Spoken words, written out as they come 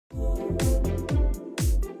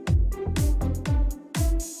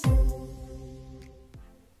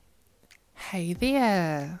Hey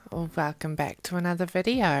there, welcome back to another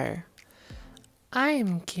video.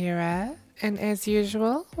 I'm Kiera, and as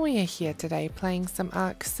usual, we are here today playing some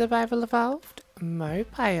Ark Survival Evolved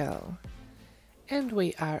Mobile. And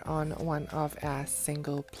we are on one of our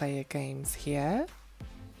single player games here.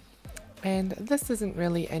 And this isn't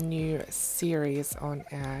really a new series on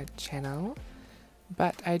our channel,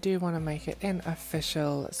 but I do want to make it an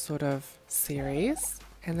official sort of series.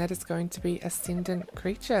 And that is going to be Ascendant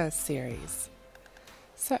Creature series.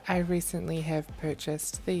 So I recently have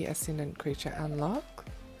purchased the Ascendant Creature Unlock,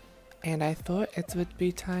 and I thought it would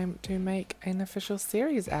be time to make an official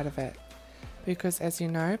series out of it. Because as you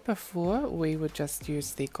know, before we would just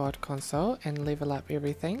use the God console and level up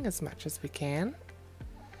everything as much as we can.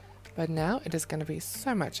 But now it is going to be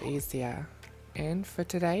so much easier. And for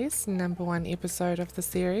today's #1 episode of the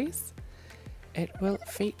series, it will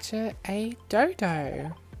feature a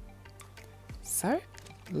dodo. So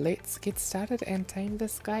let's get started and tame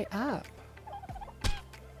this guy up.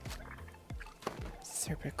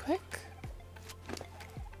 Super quick.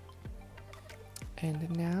 And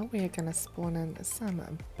now we are going to spawn in some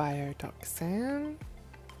biotoxin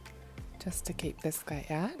just to keep this guy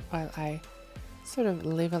out while I sort of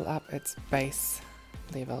level up its base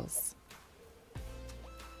levels.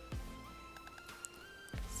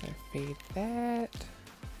 So feed that,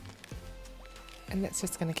 and that's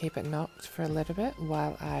just going to keep it knocked for a little bit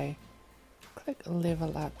while I click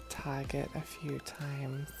level up target a few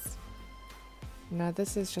times. Now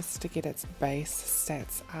this is just to get its base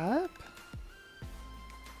stats up.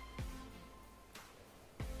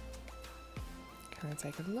 Gonna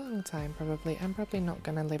take a long time probably. I'm probably not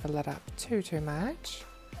going to level it up too much,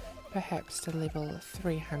 perhaps to level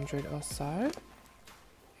 300 or so.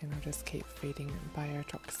 And I'll just keep feeding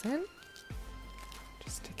biotoxin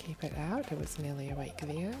just to keep it out. It was nearly awake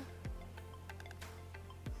there.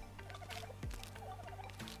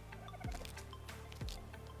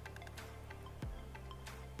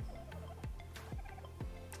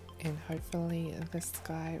 And hopefully this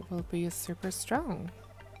guy will be super strong.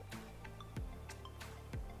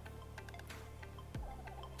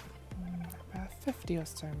 About 50 or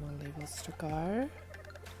so more levels to go.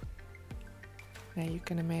 Now you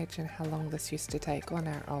can imagine how long this used to take on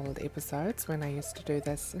our old episodes when I used to do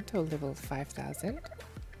this until level 5000.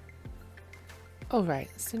 Alright,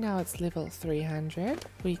 so now it's level 300.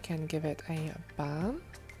 We can give it a balm.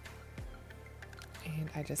 And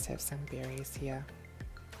I just have some berries here.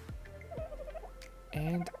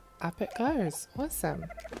 And up it goes. Awesome.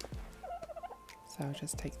 So I'll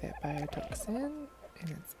just take that biotoxin and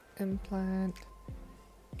its implant.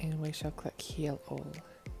 And we shall click heal all.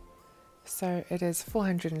 So it is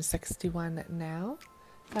 461 now,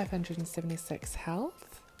 576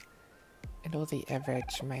 health, and all the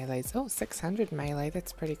average melees. Oh, 600 melee,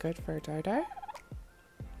 that's pretty good for a dodo.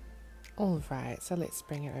 Alright, so let's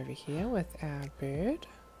bring it over here with our bird.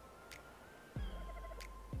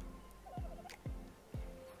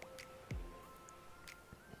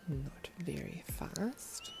 Not very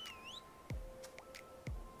fast.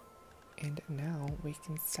 And now we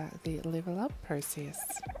can start the level up process.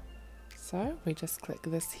 So we just click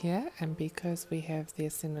this here, and because we have the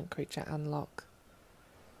Ascendant Creature Unlock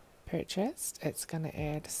purchased, it's going to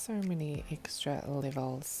add so many extra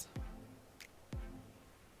levels.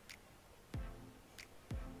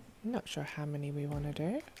 I'm not sure how many we want to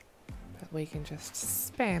do, but we can just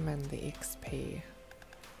spam in the XP.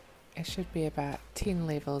 It should be about 10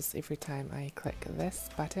 levels every time I click this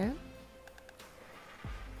button.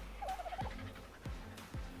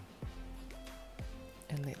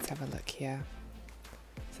 And let's have a look here.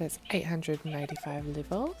 So it's 885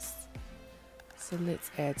 levels. So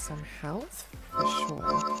let's add some health for sure.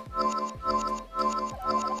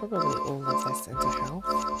 Probably all of this into health,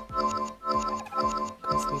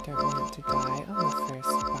 because we don't want it to die on the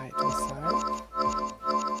first bite or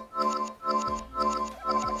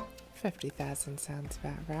so. 50,000 sounds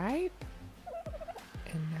about right.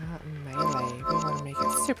 And now melee. We want to make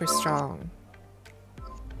it super strong.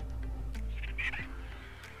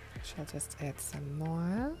 I'll just add some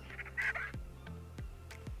more.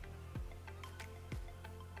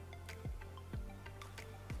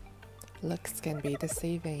 Looks can be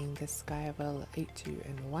deceiving. This guy will eat you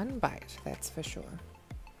in one bite, that's for sure.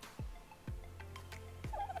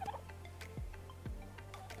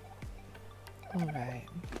 Alright.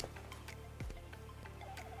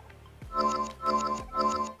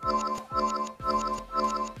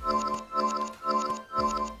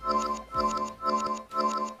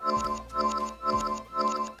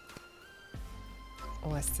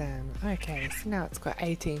 Awesome. Okay, so now it's got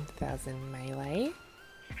 18,000 melee.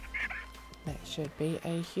 That should be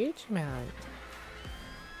a huge amount.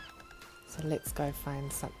 So let's go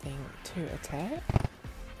find something to attack.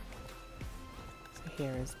 So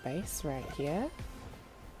here is base right here.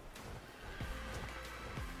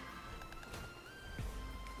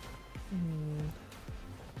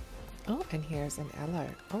 Oh, and here's an aloe.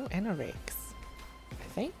 Oh, and a rex, I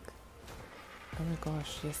think. Oh my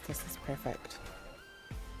gosh, yes, this is perfect.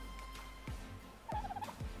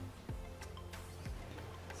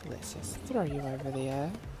 So let's just throw you over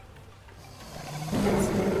there.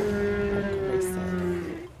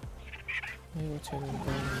 Aggressive. We will turn them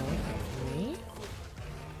green light for me.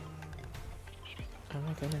 Oh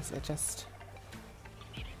my goodness, it just...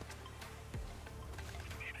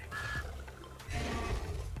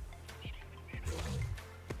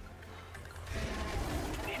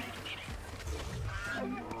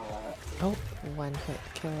 Oh, one hit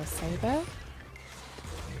Kiera saber.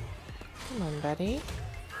 Come on, buddy.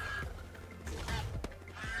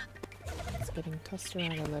 It's getting tossed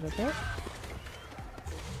around a little bit. I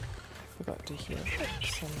forgot to heal it,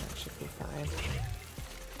 so that should be fine.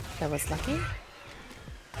 That was lucky.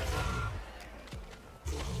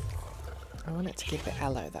 I want it to get the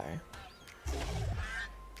aloe though.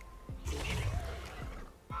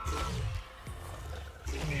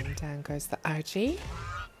 And down goes the RG.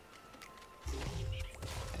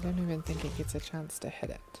 I don't even think it gets a chance to hit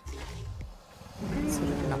it. It sort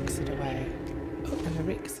of knocks it away. Oh, and the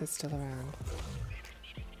Rex is still around.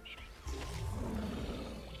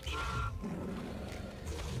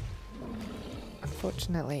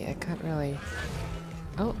 Unfortunately, I can't really...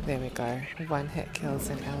 Oh, there we go. One hit kills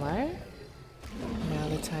an aloe. Now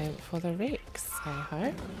the time for the Rex, I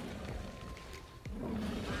hope.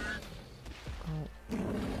 Oh.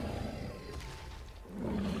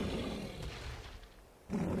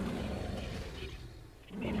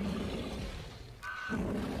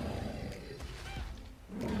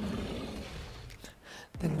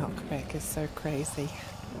 The knockback is so crazy.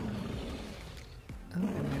 Oh,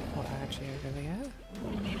 and my poor Archie over there.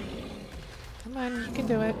 Come on, you can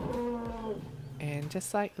do it. And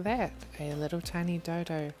just like that, a little tiny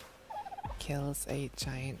dodo kills a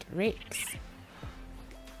giant Rex.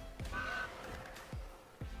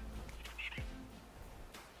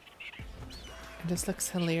 It just looks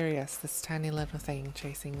hilarious, this tiny little thing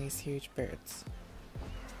chasing these huge birds.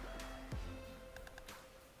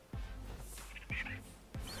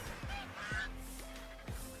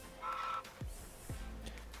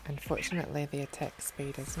 Unfortunately, the attack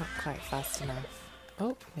speed is not quite fast enough.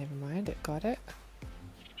 Oh, never mind, it got it.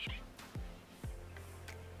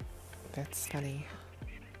 That's funny.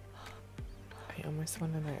 I almost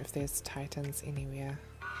want to know if there's titans anywhere.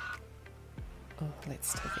 Oh,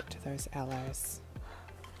 let's take it to those aloes.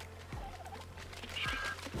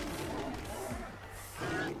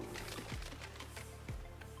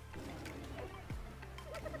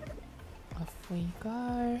 Off we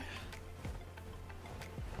go.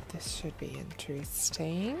 This should be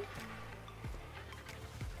interesting.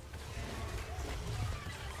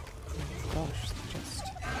 Oh my gosh, just...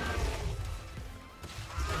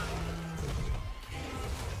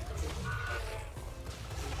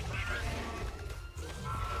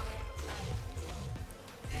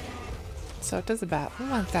 So it does about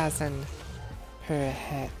 1,000 per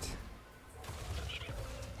hit.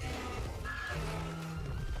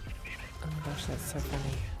 Oh my gosh, that's so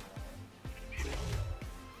funny.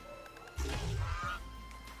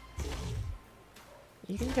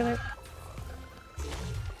 You can do it.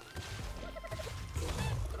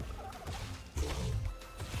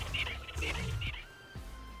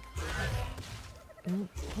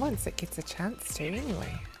 Once it gets a chance to,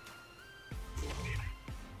 anyway.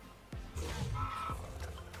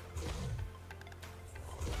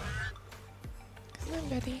 Come on,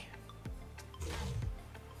 buddy.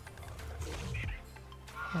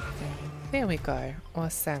 Okay, there we go.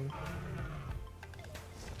 Awesome.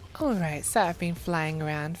 Alright, so I've been flying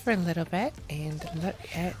around for a little bit and look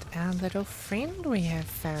at our little friend we have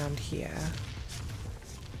found here.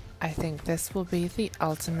 I think this will be the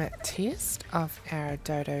ultimate test of our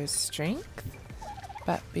dodo's strength,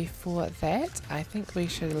 but before that I think we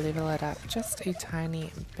should level it up just a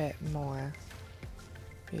tiny bit more,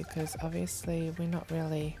 because obviously we're not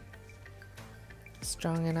really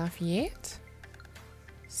strong enough yet.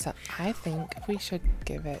 So I think we should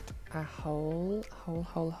give it a whole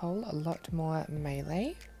lot more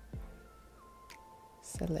melee.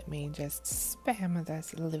 So let me just spam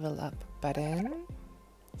this level up button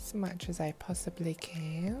as much as I possibly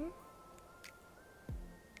can.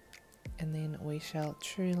 and then we shall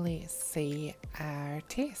truly see our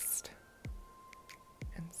test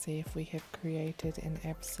and see if we have created an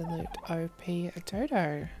absolute OP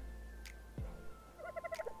dodo.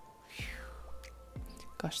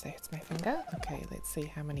 Gosh, that hurts my finger. Okay, let's see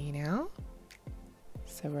how many now.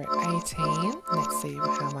 So we're at 18. Let's see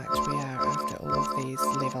how much we are after all of these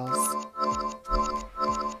levels.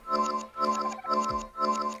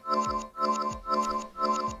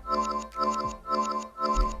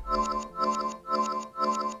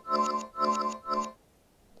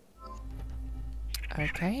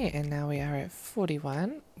 Okay, and now we are at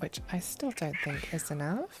 41, which I still don't think is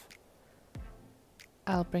enough.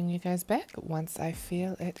 I'll bring you guys back once I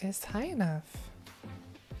feel it is high enough.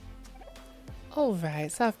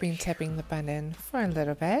 Alright, so I've been tapping the button for a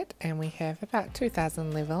little bit and we have about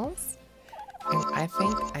 2,000 levels. And I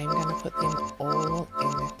think I'm going to put them all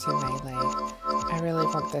into melee. I really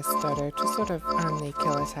want this dodo to sort of only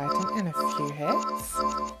kill a titan in a few hits.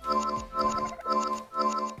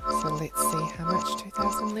 So let's see how much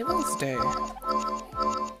 2,000 levels do.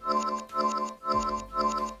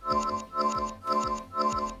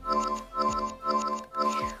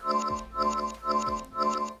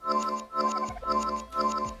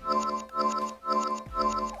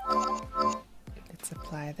 Let's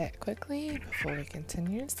apply that quickly before we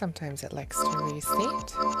continue. Sometimes it likes to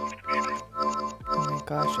reset. Oh my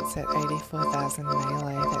gosh, it's at 84,000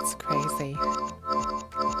 melee. That's crazy.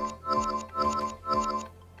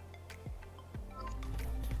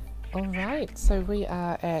 Alright, so we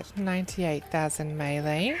are at 98,000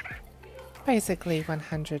 melee, basically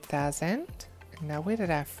 100,000. Now where did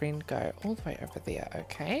our friend go? All the way over there,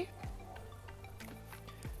 okay.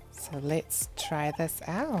 So let's try this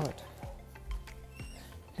out.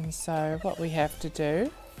 And so what we have to do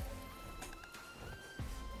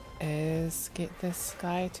is get this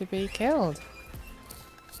guy to be killed.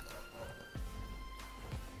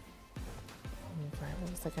 Right,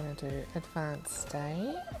 what was I going to do? Advanced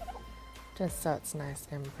stay. Just so it's nice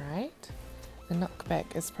and bright. The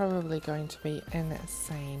knockback is probably going to be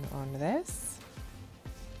insane on this.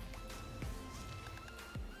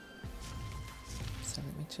 So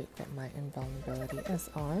let me check that my invulnerability is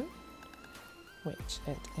on, which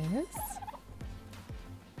it is.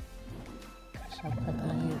 I shall put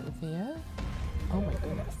you there. Oh my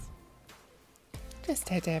goodness. Just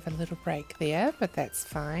had to have a little break there, but that's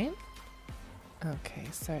fine. Okay,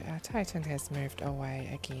 so our Titan has moved away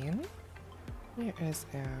again. Where is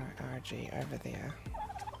our RG over there?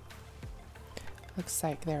 Looks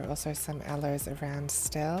like there are also some allos around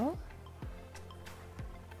still.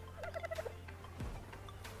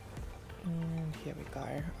 And here we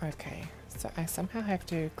go. Okay, so I somehow have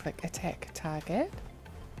to click attack target.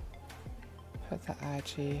 Put the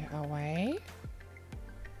RG away.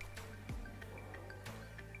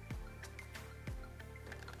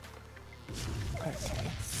 Okay,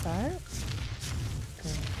 so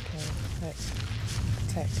click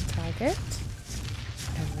attack target,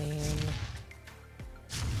 and then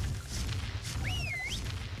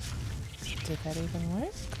did that even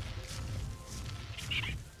work?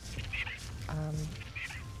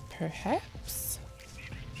 Perhaps?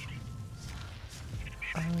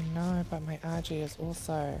 Oh no, but my RG is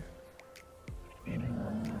also... I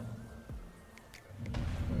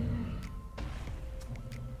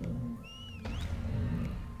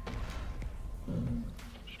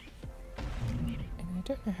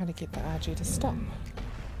don't know how to get the RG to stop.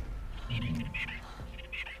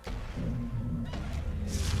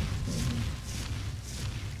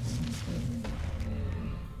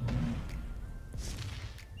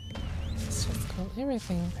 Let's just call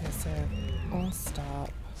everything passive, all stop.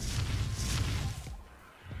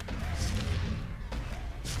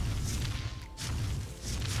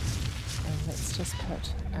 And let's just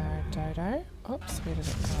put our dodo, oops, where did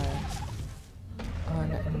it go?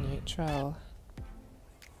 On neutral.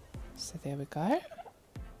 So there we go.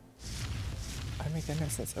 Oh my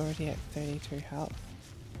goodness, it's already at 32 health.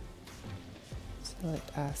 So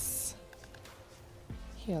let us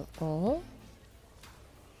heal all.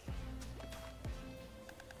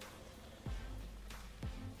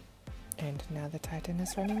 And now the Titan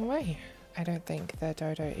is running away. I don't think the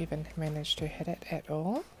dodo even managed to hit it at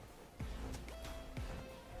all.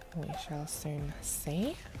 We shall soon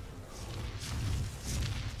see.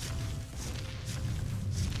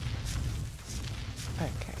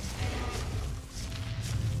 Okay.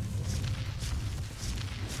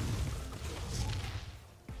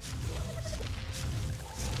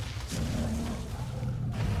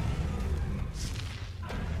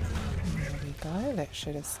 There we go, that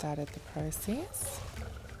should have started the process.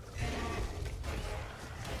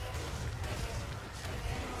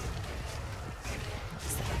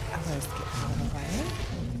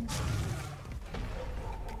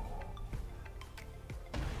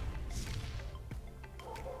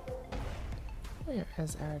 Where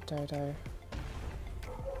is our dodo?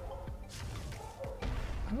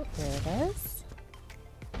 Oh, there it is.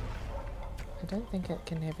 I don't think it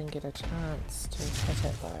can even get a chance to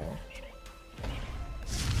hit it though.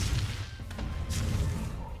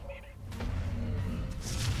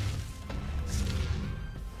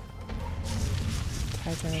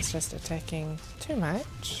 Titan is just attacking too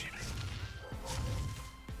much.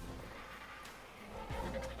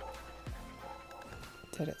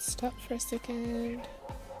 Did it stop for a second?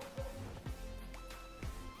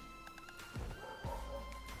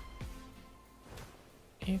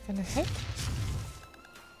 Are you gonna hit?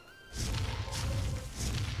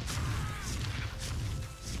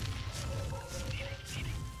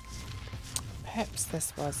 Perhaps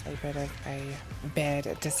this was a bit of a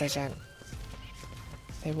bad decision.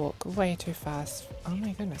 They walk way too fast. Oh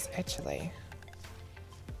my goodness, actually.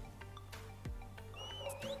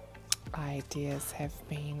 Ideas have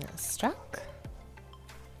been struck.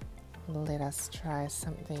 Let us try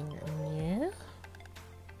something new.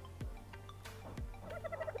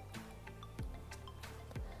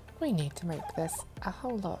 We need to make this a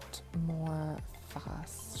whole lot more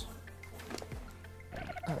fast.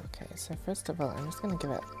 Okay, so first of all, I'm just going to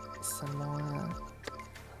give it some more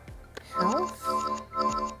health.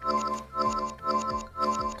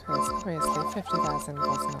 Because obviously 50,000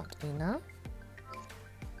 was not enough.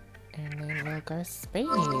 And then we'll go speed.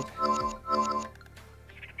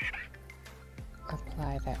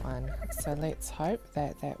 Apply that one. So let's hope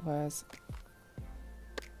that that was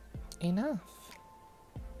enough.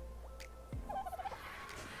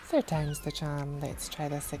 Third time's the charm. Let's try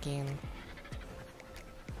this again.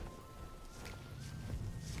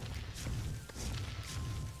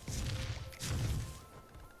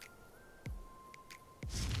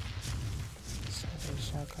 So we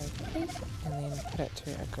shall go quick and then put it to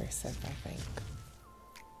aggressive, I think.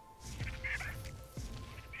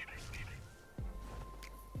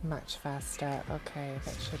 Much faster. Okay,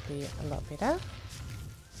 that should be a lot better.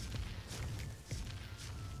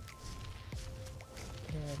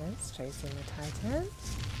 There it is, chasing the Titan.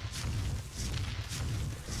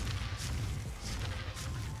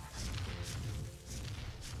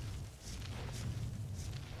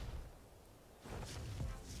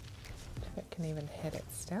 If it can even hit it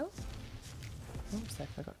still. Oops, I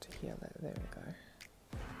forgot to heal it. There we go.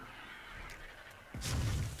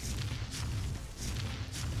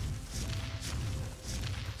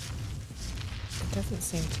 It doesn't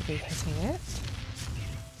seem to be hitting it.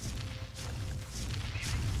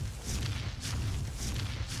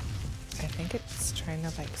 I think it's trying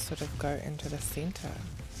to like sort of go into the center.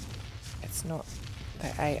 It's not,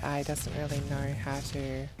 the AI doesn't really know how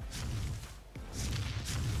to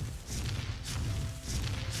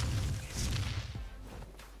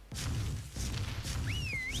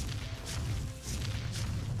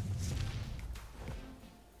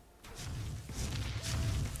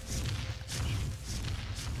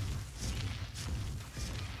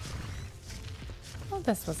well,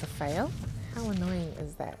 this was a fail. How annoying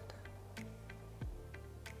is that?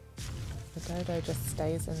 The dodo just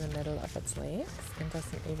stays in the middle of its legs and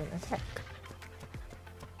doesn't even attack.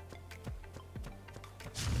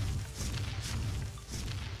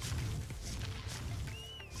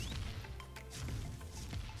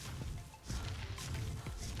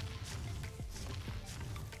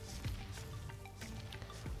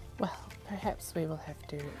 Well, perhaps we will have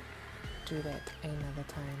to do that another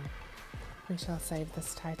time. We shall save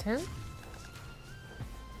this Titan.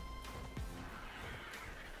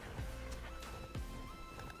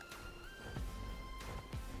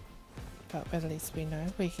 But at least we know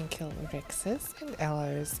we can kill Rexes and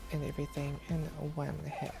Allos and everything in one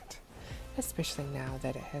hit. Especially now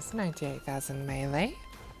that it has 98,000 melee,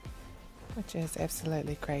 which is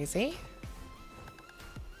absolutely crazy.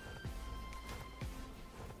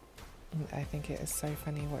 And I think it is so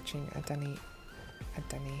funny watching a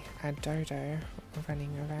dodo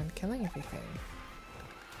running around killing everything.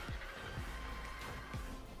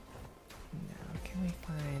 Now, can we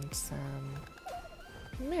find some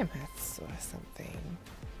mammoths or something?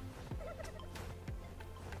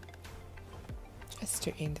 Just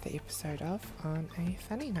to end the episode off on a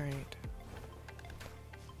funny note.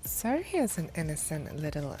 So here's an innocent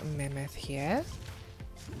little mammoth here,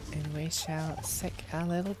 and we shall sick our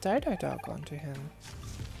little dodo dog onto him.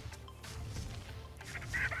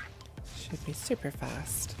 Should be super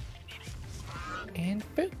fast. And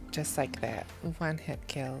boop, just like that, one hit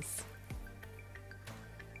kills.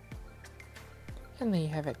 And there you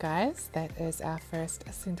have it, guys. That is our first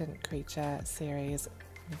Ascendant Creature series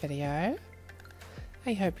video.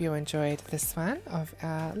 I hope you enjoyed this one of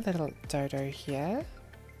our little dodo here.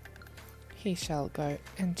 he shall go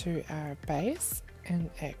into our base and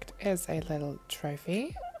act as a little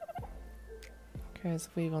trophy, because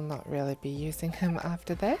we will not really be using him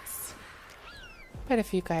after this. But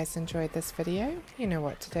if you guys enjoyed this video, you know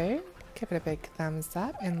what to do. Give it a big thumbs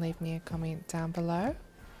up and leave me a comment down below.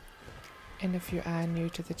 And if you are new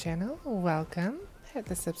to the channel, welcome. Hit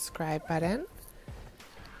the subscribe button.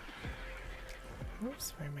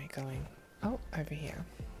 Oops, where am I going? Oh, over here.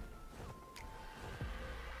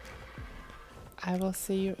 I will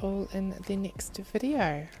see you all in the next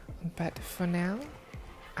video. But for now,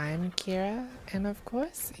 I'm Kiera, and of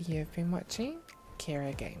course, you've been watching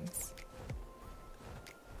Kiera Games.